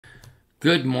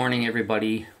Good morning,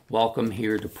 everybody. Welcome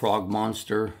here to Prog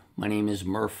Monster. My name is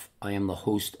Murph. I am the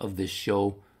host of this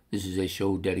show. This is a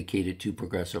show dedicated to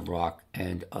progressive rock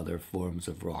and other forms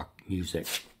of rock music.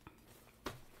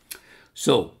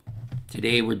 So,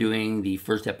 today we're doing the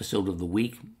first episode of the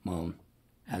week. Well,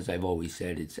 as I've always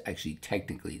said, it's actually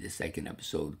technically the second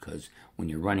episode because when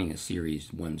you're running a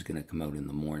series, one's going to come out in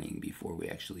the morning before we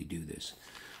actually do this.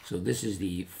 So this is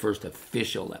the first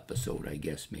official episode, I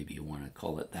guess maybe you want to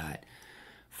call it that,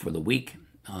 for the week.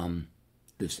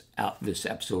 This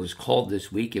episode is called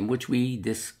This Week, in which we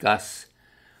discuss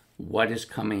what is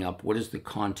coming up, what is the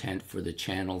content for the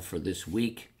channel for this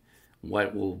week,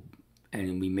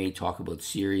 and we may talk about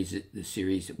the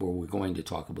series where we're going to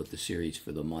talk about the series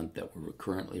for the month that we're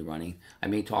currently running. I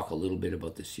may talk a little bit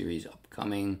about the series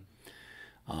upcoming,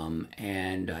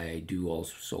 and I do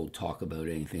also talk about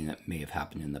anything that may have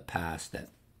happened in the past that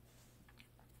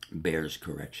bears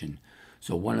correction.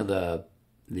 So one of the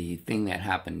thing that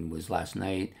happened was last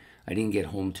night. I didn't get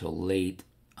home till late,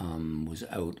 was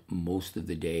out most of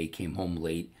the day, came home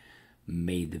late,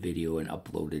 made the video and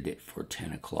uploaded it for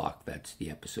 10 o'clock. That's the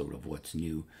episode of What's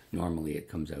New. Normally it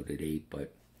comes out at 8,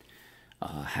 but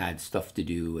had stuff to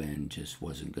do and just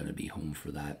wasn't going to be home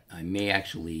for that. I may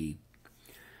actually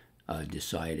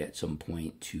decide at some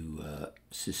point to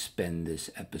suspend this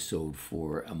episode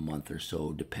for a month or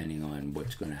so, depending on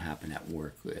what's going to happen at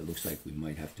work. It looks like we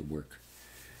might have to work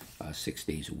 6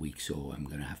 days a week, so I'm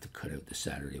going to have to cut out the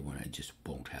Saturday one. I just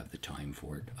won't have the time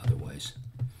for it otherwise.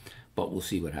 But we'll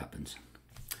see what happens.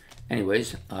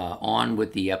 Anyways, on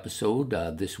with the episode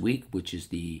this week, which is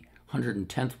the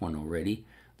 110th one already.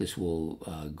 This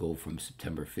will go from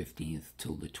September 15th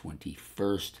till the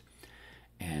 21st.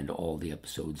 And all the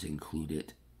episodes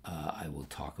included I will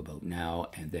talk about now.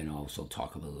 And then also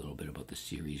talk a little bit about the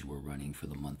series we're running for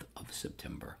the month of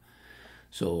September.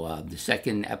 So the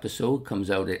second episode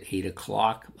comes out at 8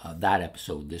 o'clock. That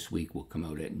episode this week will come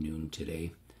out at noon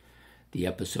today. The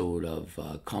episode of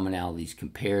Commonalities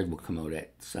Compared will come out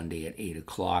at Sunday at 8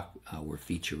 o'clock. We're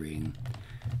featuring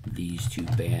these two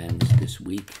bands this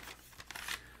week,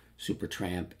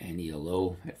 Supertramp and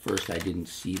ELO. At first I didn't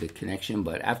see the connection,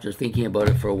 but after thinking about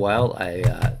it for a while,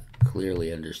 I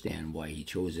clearly understand why he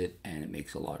chose it, and it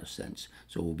makes a lot of sense.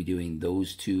 So we'll be doing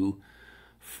those two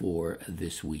for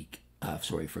this week.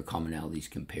 For Commonalities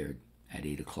Compared at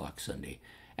 8 o'clock Sunday.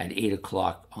 At 8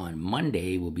 o'clock on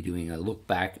Monday, we'll be doing a look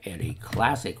back at a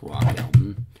classic rock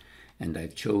album. And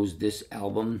I've chose this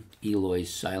album,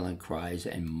 Eloy's Silent Cries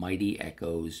and Mighty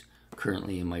Echoes,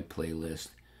 currently in my playlist.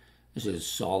 This is a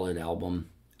solid album.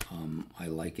 I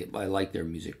like it. I like their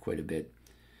music quite a bit.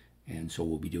 And so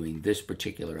we'll be doing this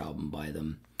particular album by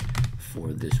them for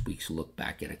this week's look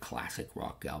back at a classic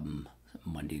rock album,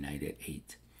 Monday night at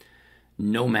 8.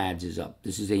 Nomads is up.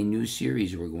 This is a new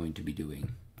series we're going to be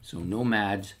doing. So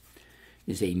Nomads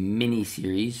is a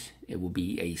mini-series. It will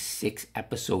be a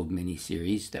 6-episode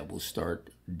mini-series that will start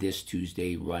this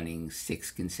Tuesday, running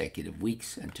 6 consecutive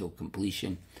weeks until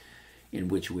completion, in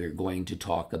which we're going to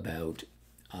talk about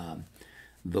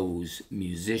those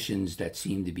musicians that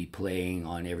seem to be playing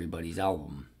on everybody's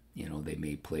album. You know, they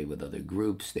may play with other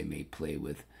groups, they may play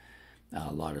with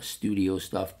a lot of studio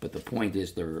stuff, but the point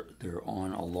is they're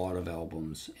on a lot of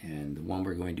albums, and the one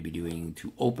we're going to be doing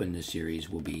to open the series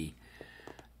will be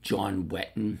John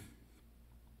Wetton.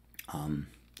 John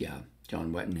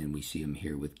Wetton, and we see him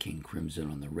here with King Crimson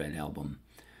on the Red album.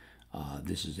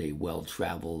 This is a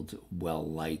well-traveled,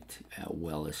 well-liked,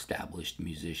 well-established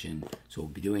musician, so we'll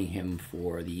be doing him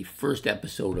for the first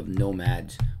episode of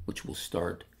Nomads, which will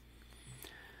start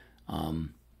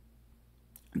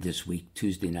this week,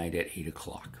 Tuesday night at 8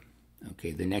 o'clock.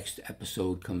 Okay, the next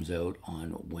episode comes out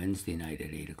on Wednesday night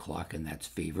at 8 o'clock, and that's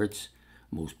Favorites.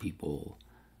 Most people,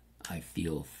 I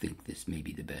feel, think this may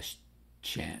be the best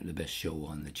show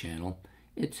on the channel.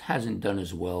 It hasn't done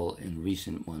as well in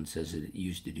recent months as it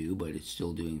used to do, but it's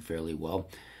still doing fairly well.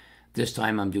 This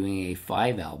time I'm doing a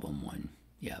 5-album one.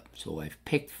 Yeah, so I've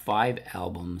picked 5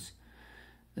 albums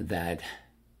that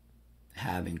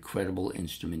have incredible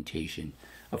instrumentation.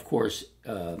 Of course,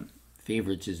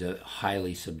 Favorites is a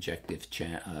highly subjective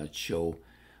show.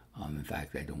 In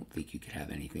fact, I don't think you could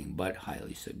have anything but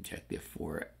highly subjective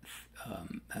for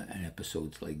an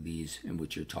episodes like these, in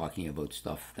which you're talking about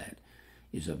stuff that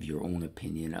is of your own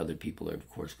opinion. Other people are, of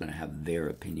course, going to have their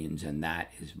opinions, and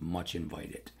that is much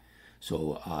invited.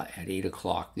 So at 8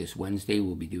 o'clock this Wednesday,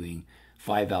 we'll be doing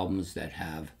 5 albums that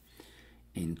have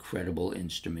incredible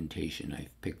instrumentation.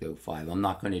 I've picked out 5. I'm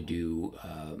not going to do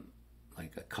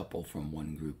like a couple from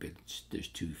one group. There's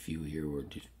too few here. We're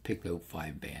just picked out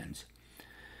 5 bands.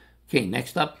 Okay,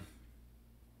 next up,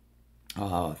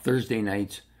 Thursday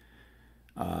nights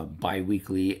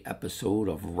bi-weekly episode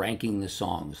of ranking the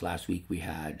songs. Last week we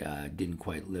had didn't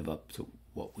quite live up to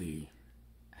what we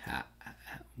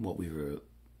were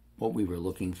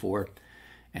looking for,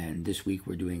 and this week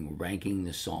we're doing ranking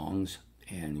the songs,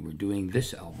 and we're doing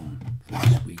this album for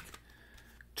this week,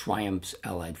 Triumph's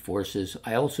Allied Forces.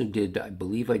 I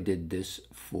believe I did this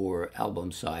for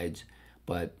album sides,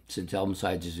 but since album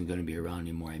sides isn't going to be around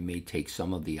anymore, I may take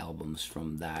some of the albums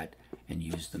from that and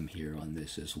use them here on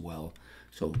this as well.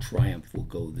 So Triumph will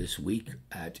go this week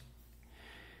at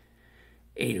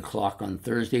 8 o'clock on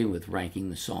Thursday with ranking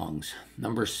the songs.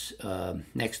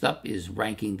 Next up is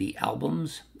ranking the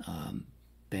albums.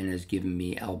 Ben has given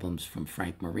me albums from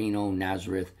Frank Marino,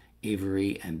 Nazareth,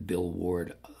 Avery, and Bill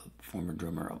Ward, former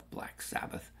drummer of Black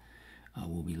Sabbath.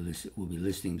 We'll be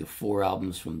listening to 4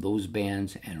 albums from those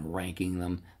bands and ranking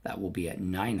them. That will be at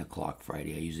 9 o'clock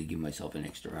Friday. I usually give myself an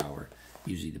extra hour,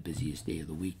 usually the busiest day of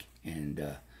the week,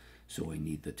 and so I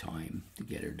need the time to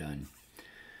get her done.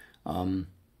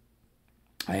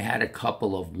 I had a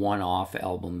couple of one-off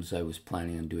albums I was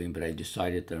planning on doing, but I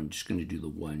decided that I'm just going to do the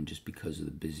one just because of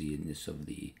the busyness of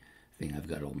the thing. I've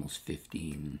got almost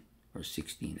 15 or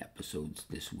 16 episodes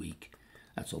this week.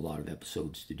 That's a lot of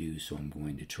episodes to do, so I'm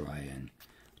going to try and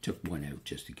took one out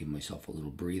just to give myself a little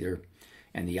breather.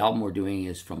 And the album we're doing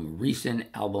is from recent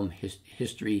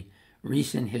history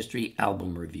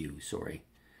album review,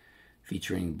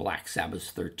 featuring Black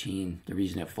Sabbath's 13. The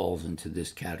reason it falls into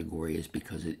this category is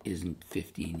because it isn't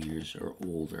 15 years or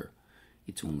older.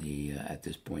 It's only, at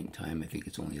this point in time, I think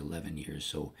it's only 11 years,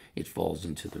 so it falls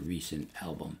into the recent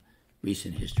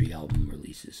history album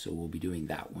releases. So we'll be doing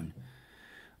that one.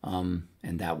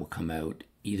 And that will come out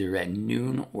either at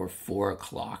noon or 4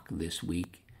 o'clock this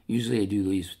week. Usually I do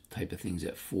these type of things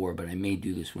at 4, but I may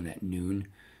do this one at noon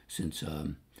since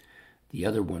the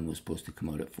other one was supposed to come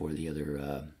out at 4, the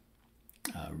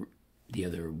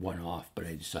other one off, but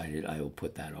I decided I will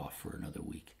put that off for another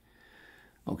week.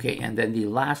 Okay, and then the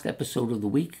last episode of the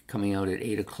week coming out at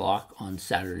 8 o'clock on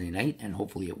Saturday night, and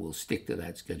hopefully it will stick to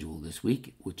that schedule this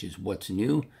week, which is What's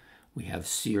New. We have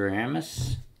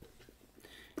Ceramus,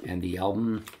 and the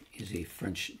album is a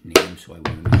French name, so I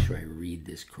want to make sure I read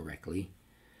this correctly.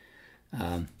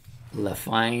 La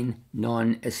Fine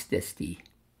Non Estisti.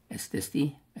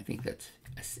 Estisti? I think that's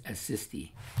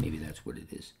Assisti. Maybe that's what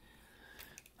it is.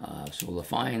 So La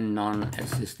Fine Non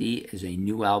Estisti is a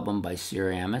new album by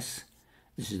Ceramus.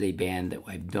 This is a band that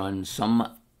I've done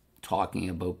some talking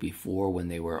about before when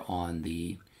they were on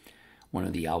one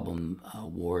of the album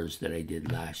wars that I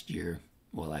did last year.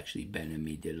 Well, actually, Ben and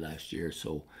me did last year,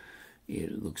 so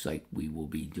it looks like we will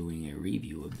be doing a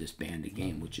review of this band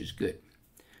again, which is good.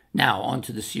 Now, on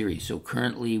to the series. So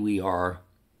currently we are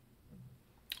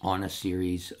on a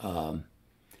series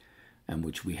in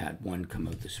which we had one come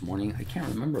out this morning. I can't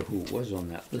remember who it was on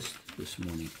that list this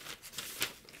morning.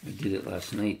 I did it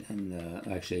last night, and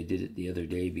actually I did it the other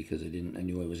day because I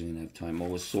knew I wasn't going to have time. Oh,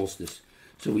 it was Solstice.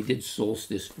 So we did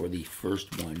Solstice for the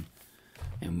first one,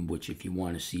 and which if you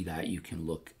want to see that, you can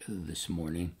look this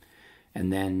morning.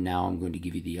 And then now I'm going to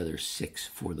give you the other 6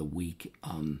 for the week.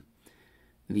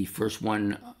 The first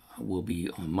one will be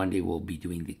on Monday. We'll be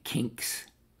doing the Kinks.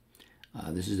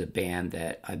 This is a band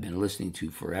that I've been listening to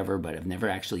forever, but I've never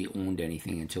actually owned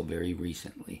anything until very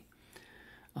recently.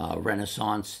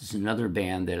 Renaissance is another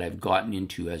band that I've gotten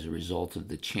into as a result of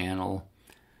the channel.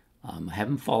 I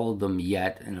haven't followed them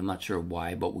yet, and I'm not sure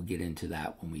why, but we'll get into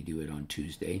that when we do it on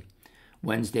Tuesday.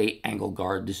 Wednesday,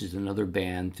 Engelgard. This is another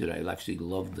band that I actually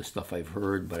love the stuff I've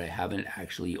heard, but I haven't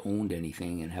actually owned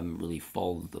anything and haven't really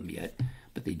followed them yet.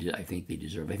 But I think they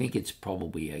deserve. I think it's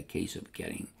probably a case of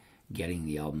getting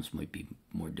the albums might be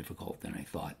more difficult than I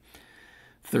thought.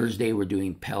 Thursday, we're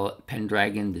doing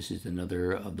Pendragon. This is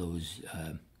another of those,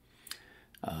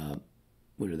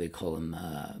 what do they call them?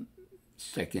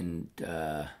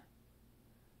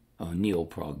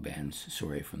 Neo-prog bands,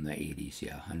 from the 80s,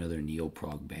 yeah. Another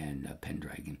neo-prog band,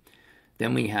 Pendragon.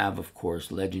 Then we have, of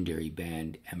course, legendary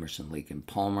band Emerson, Lake and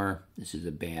Palmer. This is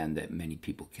a band that many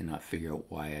people cannot figure out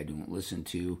why I don't listen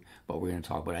to, but we're going to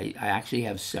talk about it. I actually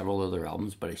have several other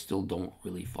albums, but I still don't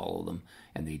really follow them,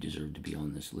 and they deserve to be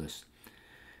on this list.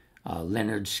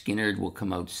 Leonard Skinner will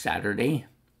come out Saturday,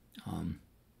 and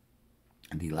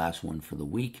the last one for the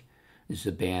week. This is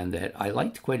a band that I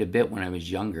liked quite a bit when I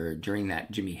was younger, during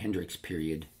that Jimi Hendrix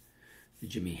period, the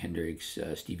Jimi Hendrix,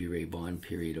 Stevie Ray Vaughan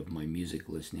period of my music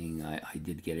listening. I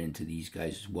did get into these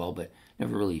guys as well, but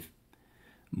never really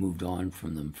moved on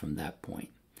from them from that point.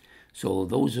 So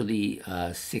those are the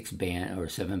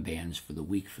 7 bands for the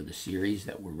week for the series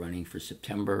that we're running for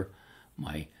September.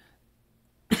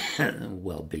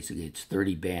 Well, basically it's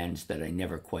 30 bands that I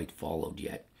never quite followed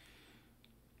yet.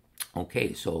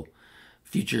 Okay, so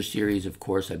future series, of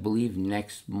course, I believe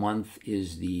next month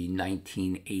is the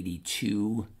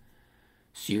 1982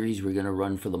 series we're going to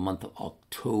run for the month of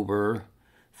October.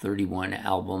 31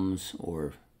 albums,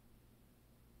 or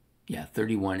yeah,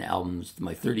 31 albums.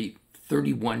 My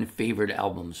 31 favorite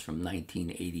albums from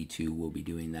 1982. We'll be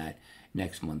doing that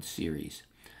next month's series.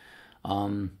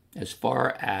 As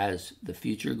far as the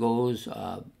future goes,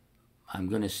 I'm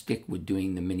going to stick with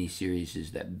doing the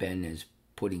mini-series that Ben is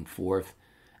putting forth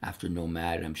after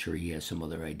Nomad. I'm sure he has some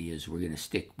other ideas. We're going to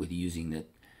stick with using the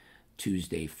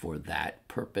Tuesday for that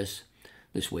purpose.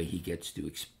 This way he gets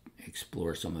to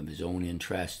explore some of his own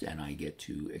interests, and I get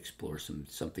to explore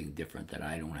something different that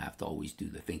I don't have to always do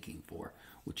the thinking for,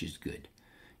 which is good.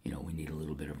 You know, we need a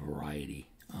little bit of variety.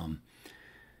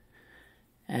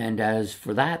 And as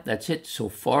for that, that's it so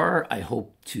far. I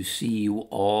hope to see you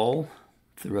all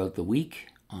throughout the week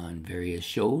on various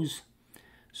shows.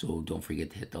 So don't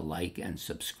forget to hit the like and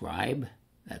subscribe.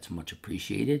 That's much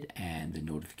appreciated. And the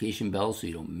notification bell so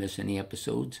you don't miss any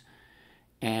episodes.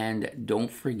 And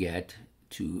don't forget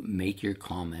to make your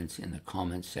comments in the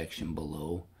comment section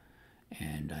below.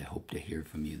 And I hope to hear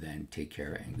from you then. Take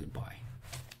care and goodbye.